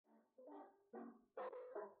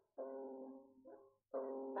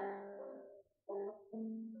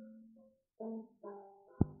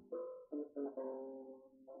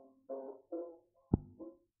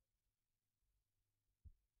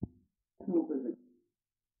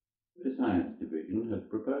Science Division has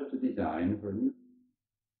proposed a design for a new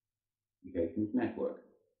communications network.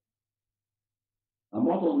 A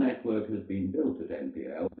model network has been built at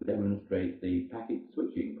NPL to demonstrate the packet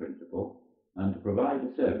switching principle and to provide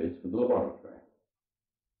a service for the laboratory.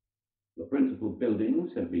 The principal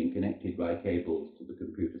buildings have been connected by cables to the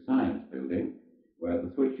computer science building, where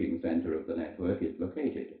the switching center of the network is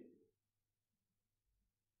located.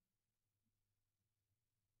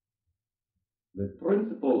 The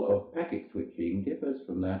principle of packet switching differs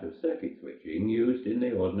from that of circuit switching used in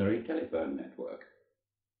the ordinary telephone network.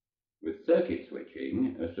 With circuit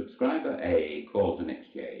switching, a subscriber A calls an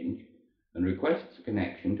exchange and requests a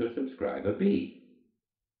connection to a subscriber B.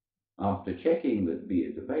 After checking that B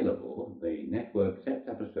is available, the network sets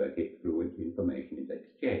up a circuit through which information is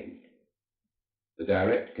exchanged. The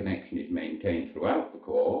direct connection is maintained throughout the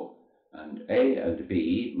call, and A and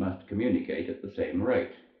B must communicate at the same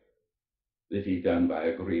rate. This is done by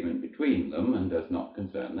agreement between them and does not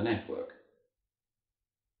concern the network.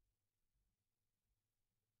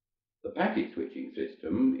 The packet switching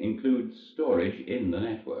system includes storage in the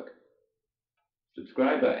network.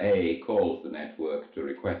 Subscriber A calls the network to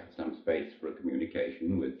request some space for a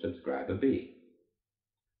communication with subscriber B.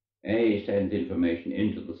 A sends information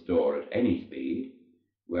into the store at any speed,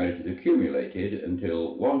 where it is accumulated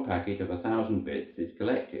until one packet of 1,000 bits is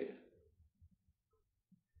collected.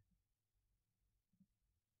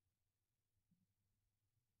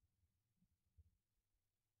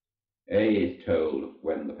 A is told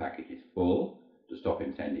when the packet is full to stop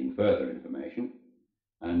him sending further information,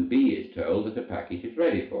 and B is told that a packet is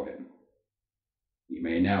ready for him. He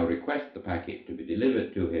may now request the packet to be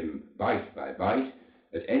delivered to him byte by byte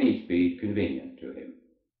at any speed convenient to him.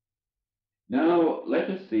 Now let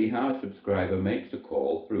us see how a subscriber makes a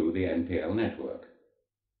call through the NPL network.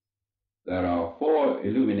 There are 4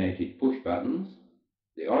 illuminated push buttons.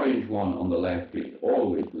 The orange one on the left is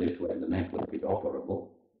always lit when the network is operable.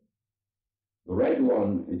 The red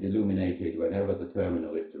one is illuminated whenever the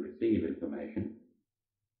terminal is to receive information.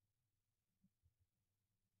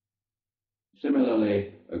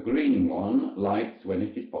 Similarly, a green one lights when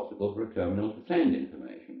it is possible for a terminal to send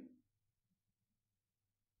information,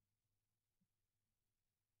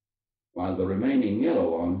 while the remaining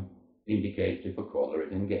yellow one indicates if a caller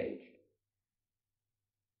is engaged.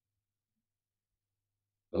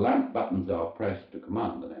 The lamp buttons are pressed to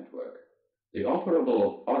command the network. The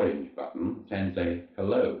operable orange button sends a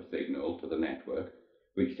hello signal to the network,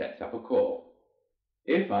 which sets up a call.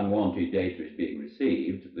 If unwanted data is being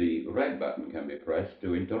received, the red button can be pressed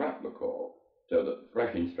to interrupt the call, so that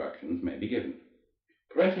fresh instructions may be given.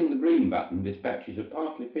 Pressing the green button dispatches a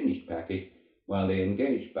partly finished packet, while the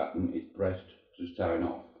engaged button is pressed to sign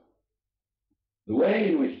off. The way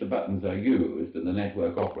in which the buttons are used and the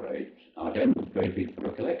network operates are demonstrated through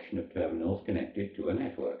a collection of terminals connected to a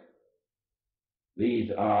network.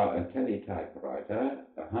 These are a teletypewriter,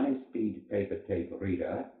 a high-speed paper tape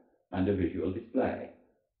reader, and a visual display.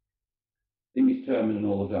 These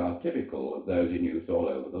terminals are typical of those in use all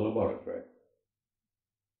over the laboratory.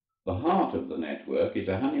 The heart of the network is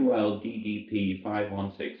a Honeywell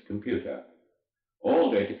DDP-516 computer.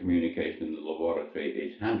 All data communication in the laboratory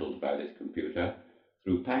is handled by this computer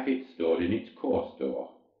through packets stored in its core store.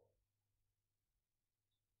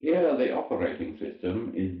 Here the operating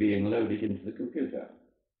system is being loaded into the computer.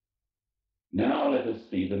 Now let us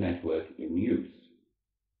see the network in use.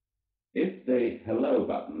 If the hello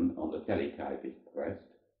button on the teletype is pressed,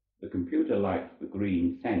 the computer lights the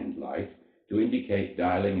green send light to indicate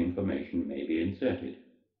dialing information may be inserted.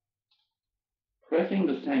 Pressing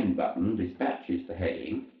the send button dispatches the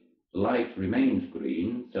heading. The light remains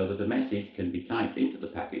green so that a message can be typed into the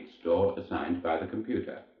packet store assigned by the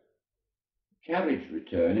computer. Carriage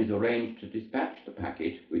return is arranged to dispatch the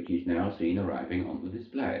packet, which is now seen arriving on the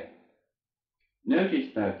display.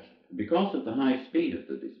 Notice that because of the high speed of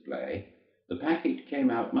the display, the packet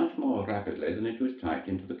came out much more rapidly than it was typed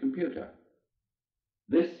into the computer.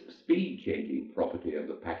 This speed-changing property of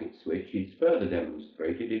the packet switch is further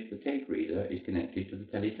demonstrated if the tape reader is connected to the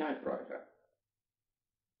teletypewriter.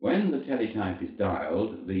 When the teletype is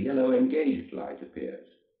dialed, the yellow engaged light appears.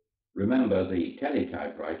 Remember, the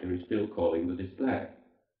teletypewriter is still calling the display.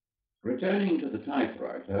 Returning to the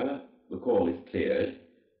typewriter, the call is cleared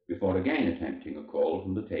before again attempting a call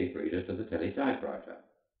from the tape reader to the teletypewriter.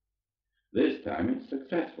 This time it's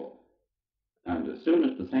successful, and as soon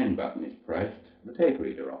as the send button is pressed, the tape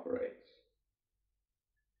reader operates.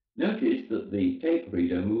 Notice that the tape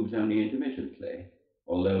reader moves only intermittently,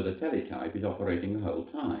 although the teletype is operating the whole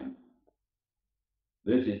time.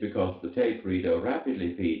 This is because the tape reader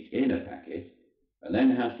rapidly feeds in a packet and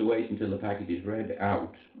then has to wait until the packet is read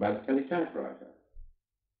out by the teletypewriter.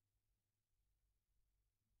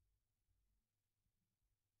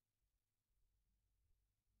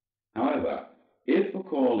 However, if a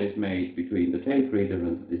call is made between the tape reader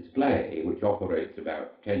and the display, which operates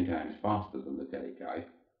about 10 times faster than the teletype,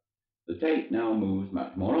 the tape now moves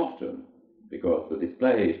much more often, because the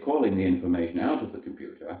display is calling the information out of the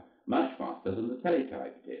computer much faster than the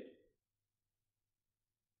teletype did.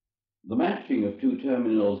 The matching of two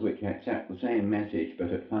terminals which accept the same message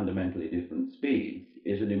but at fundamentally different speeds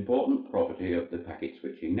is an important property of the packet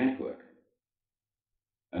switching network.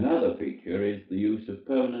 Another feature is the use of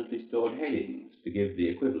permanently stored headings to give the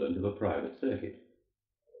equivalent of a private circuit.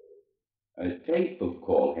 A tape of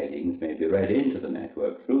call headings may be read into the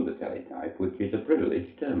network through the teletype, which is a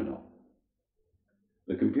privileged terminal.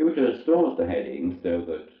 The computer stores the headings so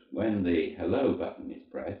that when the hello button is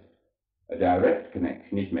pressed, a direct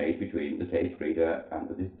connection is made between the tape reader and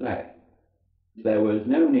the display. There was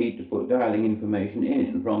no need to put dialing information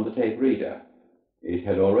in from the tape reader. It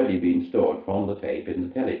had already been stored from the tape in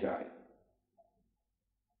the teletype.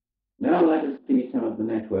 Now let us see some of the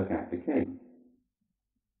network applications.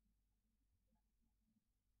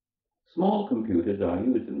 Small computers are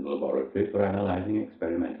used in the laboratory for analyzing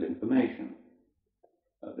experimental information.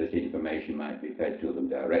 This information might be fed to them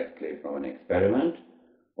directly from an experiment,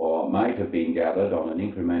 or might have been gathered on an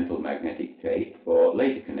incremental magnetic tape for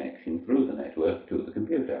later connection through the network to the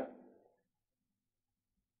computer.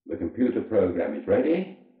 The computer program is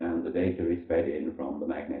ready, and the data is fed in from the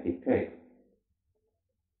magnetic tape.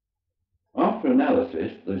 After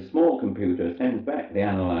analysis, the small computer sends back the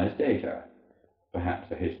analyzed data,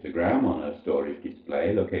 perhaps a histogram on a storage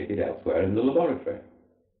display located elsewhere in the laboratory.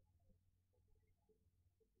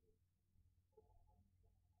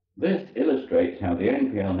 This illustrates how the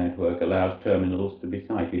NPL network allows terminals to be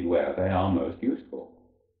sited where they are most useful.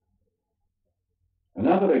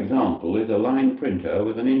 Another example is a line printer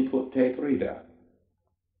with an input tape reader.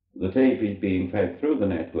 The tape is being fed through the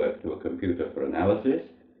network to a computer for analysis,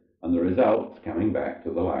 and the results coming back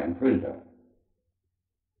to the line printer.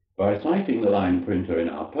 By siting the line printer in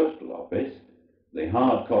our postal office, the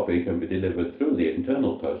hard copy can be delivered through the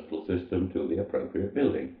internal postal system to the appropriate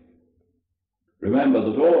building. Remember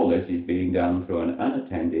that all this is being done through an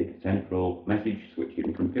unattended central message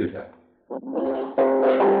switching computer.